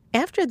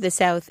 After the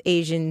South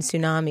Asian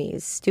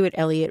tsunamis, Stuart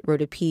Elliott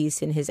wrote a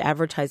piece in his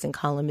advertising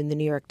column in the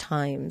New York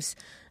Times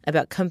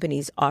about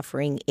companies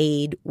offering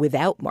aid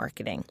without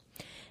marketing,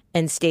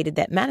 and stated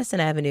that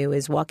Madison Avenue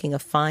is walking a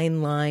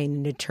fine line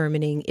in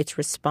determining its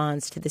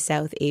response to the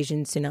South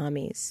Asian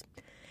tsunamis.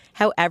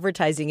 How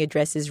advertising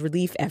addresses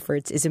relief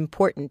efforts is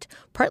important,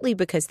 partly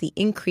because the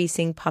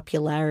increasing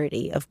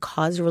popularity of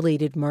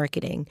cause-related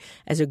marketing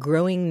as a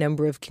growing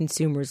number of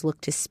consumers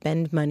look to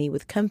spend money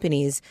with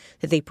companies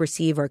that they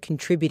perceive are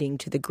contributing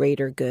to the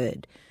greater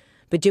good.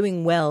 But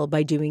doing well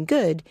by doing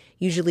good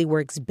usually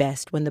works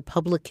best when the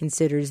public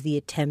considers the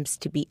attempts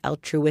to be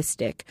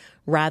altruistic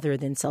rather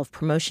than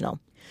self-promotional.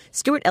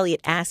 Stuart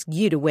Elliott asked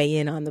you to weigh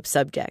in on the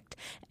subject,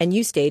 and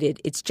you stated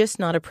it's just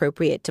not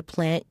appropriate to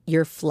plant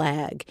your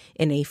flag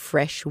in a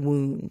fresh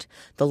wound.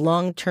 The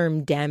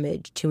long-term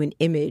damage to an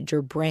image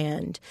or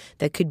brand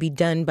that could be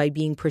done by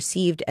being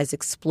perceived as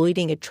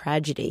exploiting a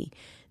tragedy,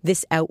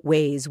 this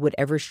outweighs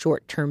whatever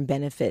short-term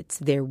benefits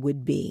there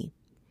would be.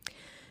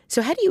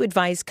 So how do you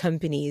advise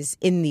companies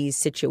in these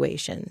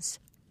situations?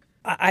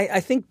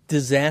 I think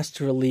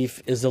disaster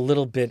relief is a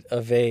little bit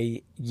of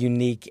a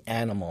unique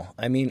animal.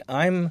 I mean,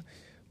 I'm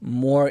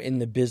more in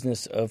the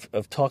business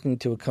of talking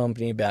to a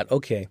company about,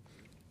 okay,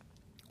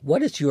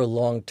 what is your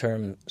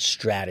long-term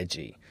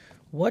strategy?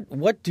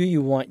 What do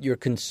you want your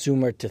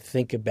consumer to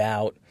think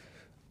about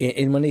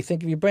in when they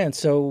think of your brand?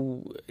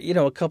 So,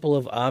 a couple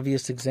of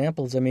obvious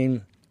examples. I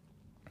mean,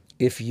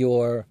 if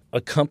you're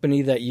a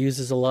company that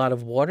uses a lot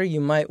of water,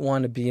 you might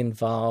want to be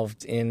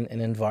involved in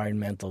an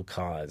environmental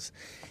cause.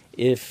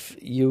 If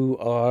you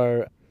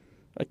are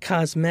a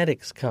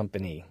cosmetics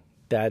company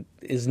that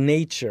is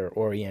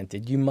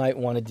nature-oriented, you might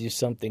want to do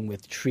something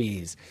with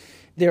trees.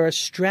 There are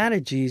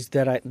strategies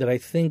that I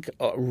think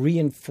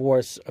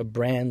reinforce a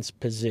brand's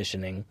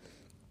positioning,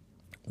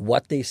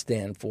 what they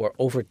stand for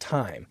over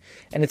time.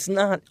 And it's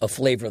not a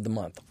flavor of the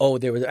month.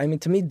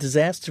 To me,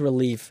 disaster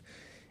relief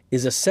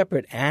is a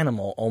separate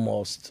animal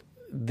almost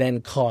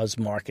than cause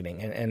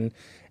marketing.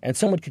 And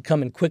someone could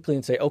come in quickly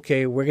and say,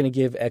 okay, we're going to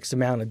give X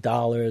amount of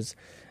dollars,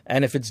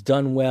 and if it's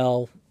done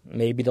well,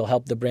 maybe it'll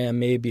help the brand,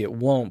 maybe it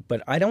won't.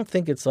 But I don't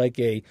think it's like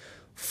a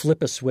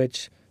flip a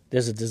switch,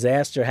 there's a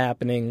disaster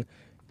happening,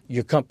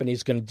 your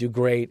company's going to do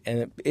great.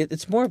 And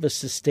it's more of a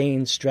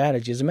sustained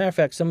strategy. As a matter of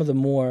fact, some of the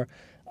more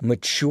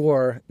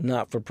mature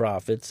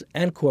not-for-profits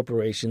and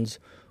corporations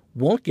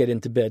won't get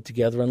into bed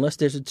together unless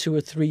there's a 2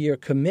 or 3 year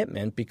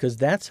commitment, because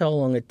that's how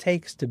long it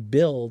takes to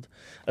build,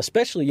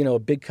 especially, a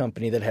big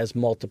company that has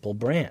multiple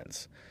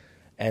brands.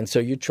 And so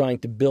you're trying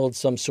to build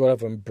some sort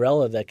of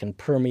umbrella that can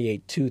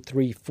permeate 2,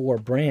 3, 4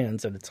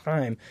 brands at a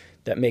time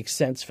that makes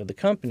sense for the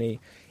company.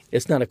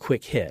 It's not a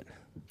quick hit.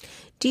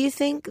 Do you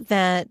think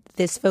that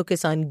this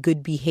focus on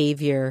good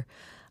behavior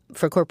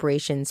for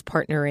corporations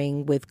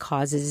partnering with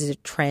causes is a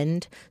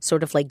trend,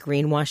 sort of like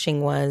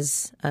greenwashing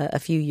was a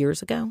few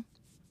years ago?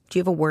 Do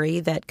you have a worry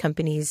that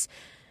companies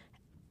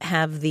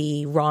have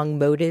the wrong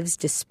motives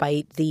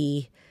despite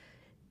the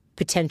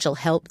potential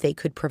help they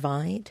could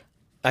provide?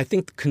 I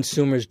think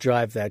consumers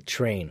drive that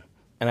train.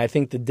 And I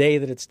think the day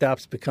that it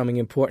stops becoming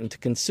important to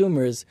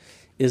consumers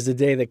is the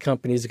day that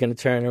companies are going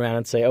to turn around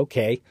and say,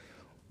 okay,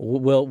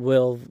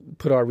 we'll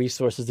put our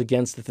resources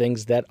against the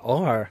things that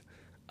are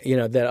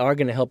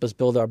going to help us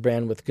build our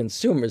brand with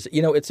consumers.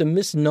 It's a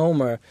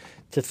misnomer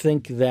to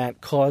think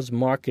that cause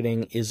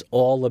marketing is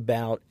all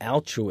about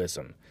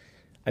altruism.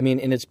 I mean,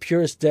 in its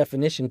purest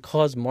definition,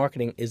 cause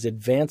marketing is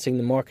advancing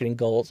the marketing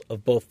goals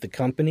of both the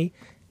company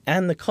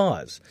and the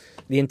cause.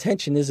 The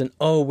intention isn't,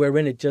 we're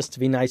in it just to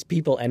be nice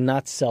people and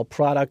not sell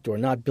product or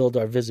not build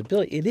our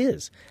visibility. It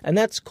is. And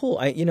that's cool.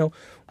 I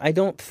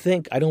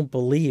don't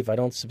believe, I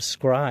don't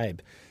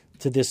subscribe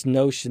to this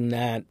notion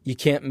that you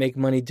can't make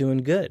money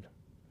doing good.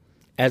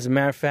 As a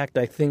matter of fact,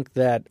 I think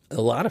that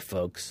a lot of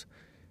folks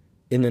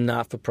in the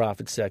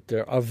not-for-profit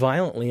sector are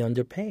violently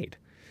underpaid.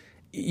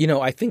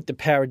 I think the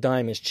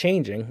paradigm is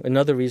changing.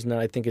 Another reason that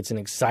I think it's an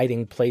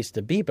exciting place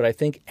to be, but I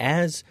think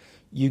as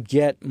you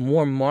get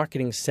more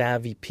marketing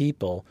savvy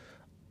people,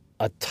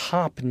 a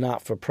top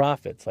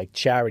not-for-profits like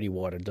Charity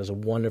Water does a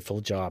wonderful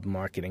job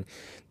marketing,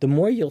 the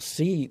more you'll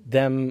see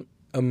them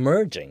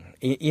emerging.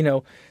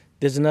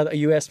 There's another,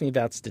 you asked me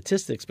about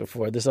statistics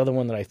before, this other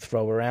one that I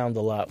throw around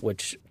a lot,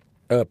 which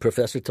a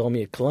professor told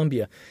me at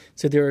Columbia.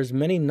 So there are as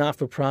many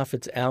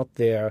not-for-profits out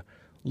there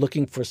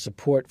looking for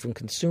support from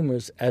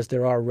consumers as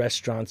there are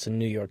restaurants in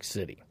New York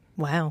City.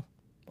 Wow.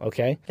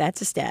 Okay? That's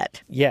a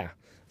stat. Yeah.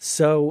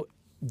 So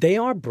they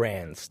are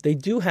brands. They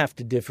do have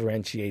to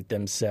differentiate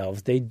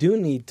themselves. They do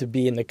need to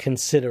be in the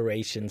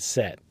consideration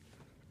set,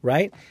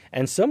 right?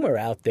 And somewhere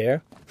out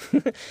there,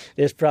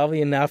 there's probably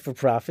a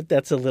not-for-profit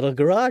that's a little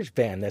garage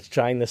band that's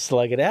trying to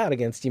slug it out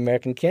against the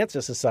American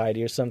Cancer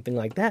Society or something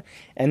like that.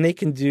 And they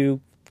can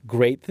do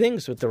great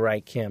things with the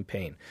right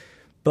campaign.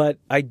 But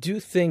I do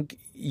think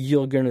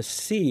you're going to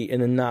see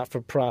in the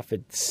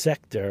not-for-profit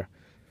sector,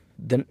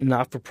 the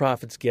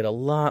not-for-profits get a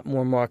lot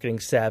more marketing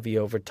savvy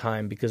over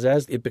time, because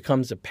as it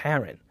becomes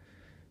apparent,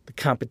 the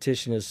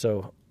competition is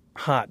so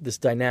hot, this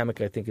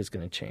dynamic, I think, is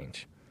going to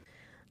change.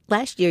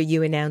 Last year,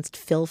 you announced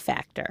Phil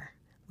Factor,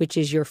 which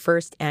is your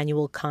first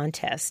annual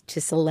contest to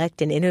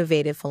select an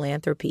innovative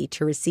philanthropy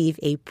to receive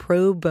a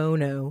pro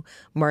bono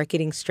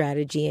marketing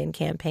strategy and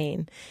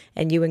campaign.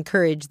 And you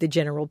encourage the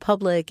general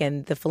public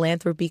and the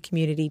philanthropy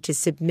community to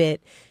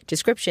submit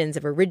descriptions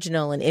of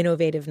original and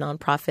innovative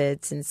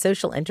nonprofits and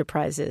social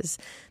enterprises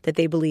that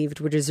they believed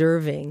were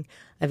deserving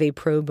of a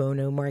pro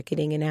bono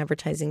marketing and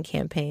advertising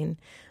campaign,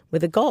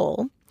 with a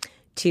goal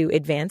to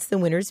advance the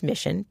winner's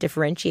mission,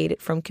 differentiate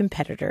it from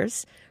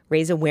competitors,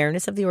 raise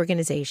awareness of the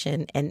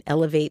organization, and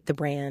elevate the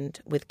brand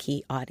with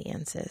key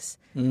audiences.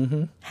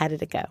 Mm-hmm. How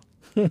did it go?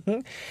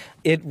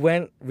 It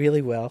went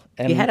really well.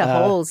 And you had a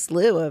whole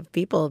slew of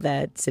people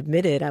that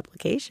submitted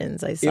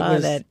applications. I saw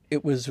that.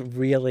 It was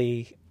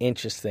really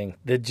interesting.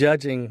 The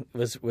judging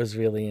was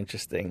really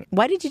interesting.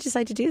 Why did you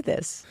decide to do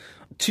this?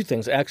 Two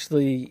things.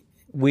 Actually,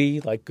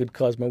 we, like Good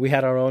Cosmo, we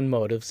had our own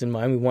motives in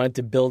mind. We wanted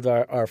to build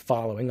our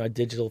following, our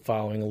digital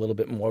following a little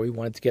bit more. We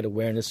wanted to get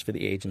awareness for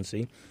the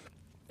agency.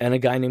 And a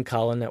guy named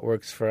Colin that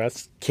works for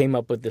us came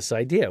up with this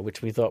idea,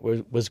 which we thought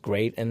was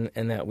great and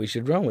that we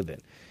should run with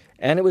it.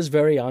 And it was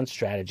very on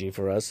strategy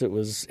for us. It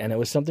was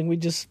something we're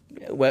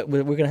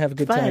going to have a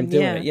good time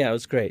doing it. Yeah, it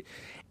was great.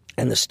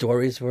 And the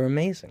stories were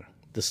amazing.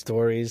 The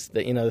stories,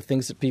 the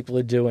things that people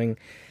are doing,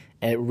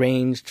 and it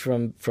ranged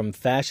from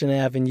Fashion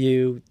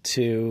Avenue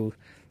to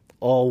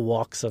all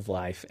walks of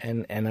life.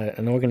 And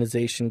an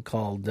organization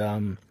called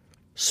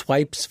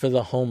Swipes for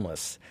the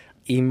Homeless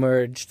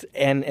emerged,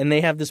 and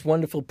they have this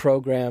wonderful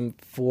program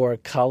for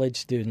college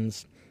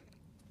students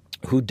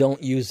who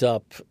don't use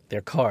up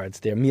their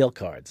cards, their meal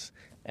cards,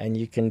 and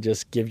you can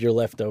just give your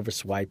leftover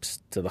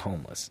swipes to the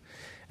homeless.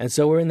 And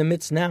so we're in the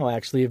midst now,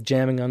 actually, of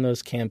jamming on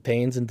those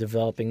campaigns and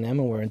developing them,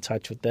 and we're in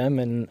touch with them,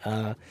 and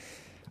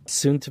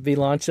soon to be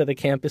launched at a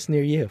campus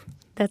near you.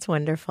 That's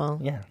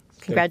wonderful. Yeah.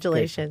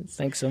 Congratulations.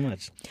 Thanks so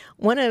much.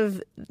 One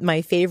of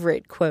my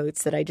favorite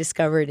quotes that I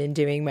discovered in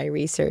doing my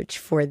research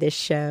for this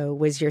show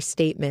was your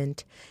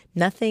statement,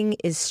 "Nothing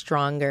is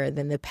stronger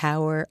than the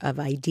power of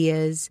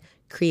ideas,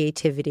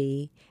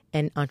 creativity,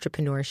 and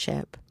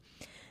entrepreneurship."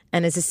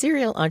 And as a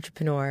serial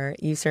entrepreneur,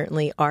 you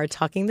certainly are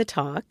talking the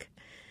talk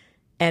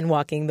and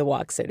walking the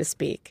walk, so to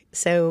speak.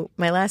 So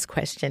my last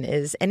question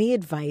is, any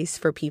advice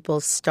for people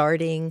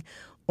starting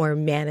or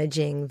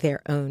managing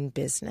their own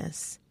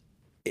business?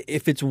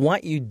 If it's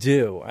what you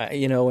do,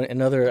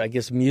 another, I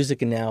guess,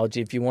 music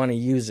analogy, if you want to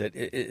use it,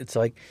 it's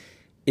like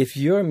if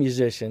you're a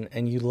musician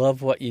and you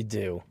love what you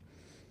do,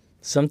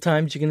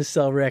 sometimes you're going to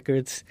sell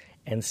records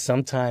and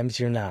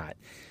sometimes you're not.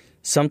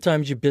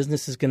 Sometimes your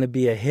business is going to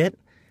be a hit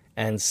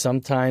and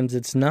sometimes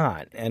it's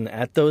not. And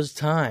at those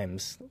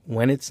times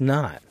when it's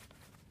not,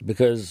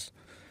 because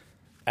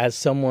as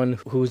someone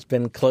who's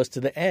been close to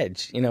the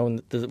edge,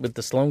 with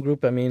the Sloan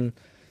Group,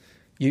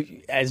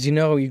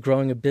 you're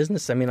growing a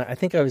business. I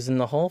think I was in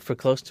the hole for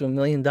close to $1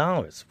 million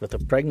with a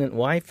pregnant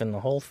wife and the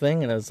whole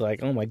thing. And I was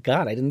like, oh my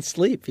God, I didn't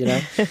sleep,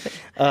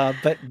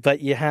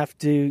 But you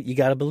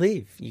got to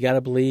believe. You got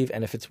to believe.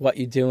 And if it's what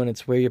you do and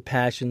it's where your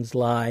passions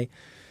lie,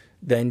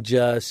 then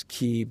just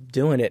keep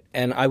doing it.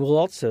 And I will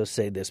also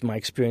say this. My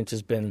experience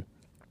has been,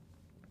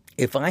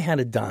 if I had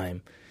a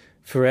dime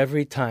for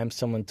every time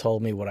someone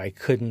told me what I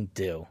couldn't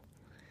do,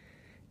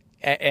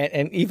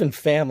 and even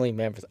family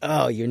members,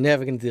 oh, you're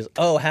never going to do this.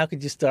 Oh, how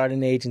could you start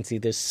an agency?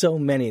 There's so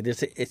many.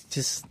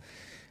 The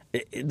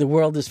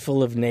world is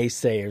full of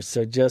naysayers,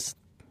 so just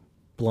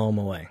blow them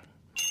away.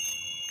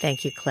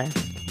 Thank you, Cliff.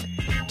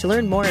 To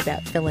learn more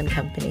about Phil &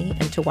 Company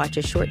and to watch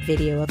a short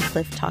video of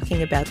Cliff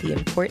talking about the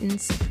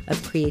importance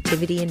of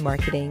creativity in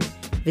marketing,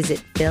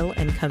 visit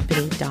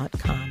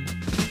philandcompany.com.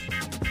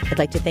 I'd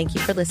like to thank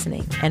you for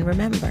listening. And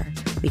remember,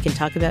 we can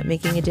talk about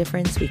making a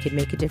difference, we can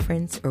make a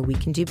difference, or we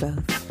can do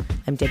both.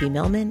 I'm Debbie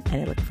Millman,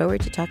 and I look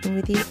forward to talking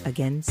with you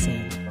again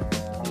soon.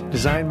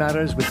 Design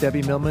Matters with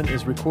Debbie Millman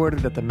is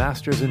recorded at the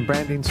Masters in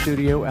Branding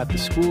Studio at the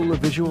School of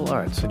Visual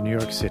Arts in New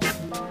York City.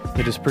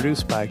 It is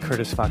produced by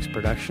Curtis Fox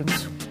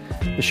Productions.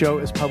 The show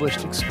is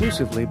published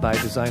exclusively by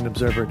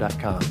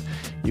DesignObserver.com.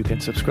 You can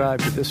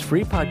subscribe to this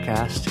free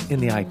podcast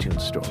in the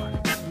iTunes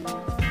Store.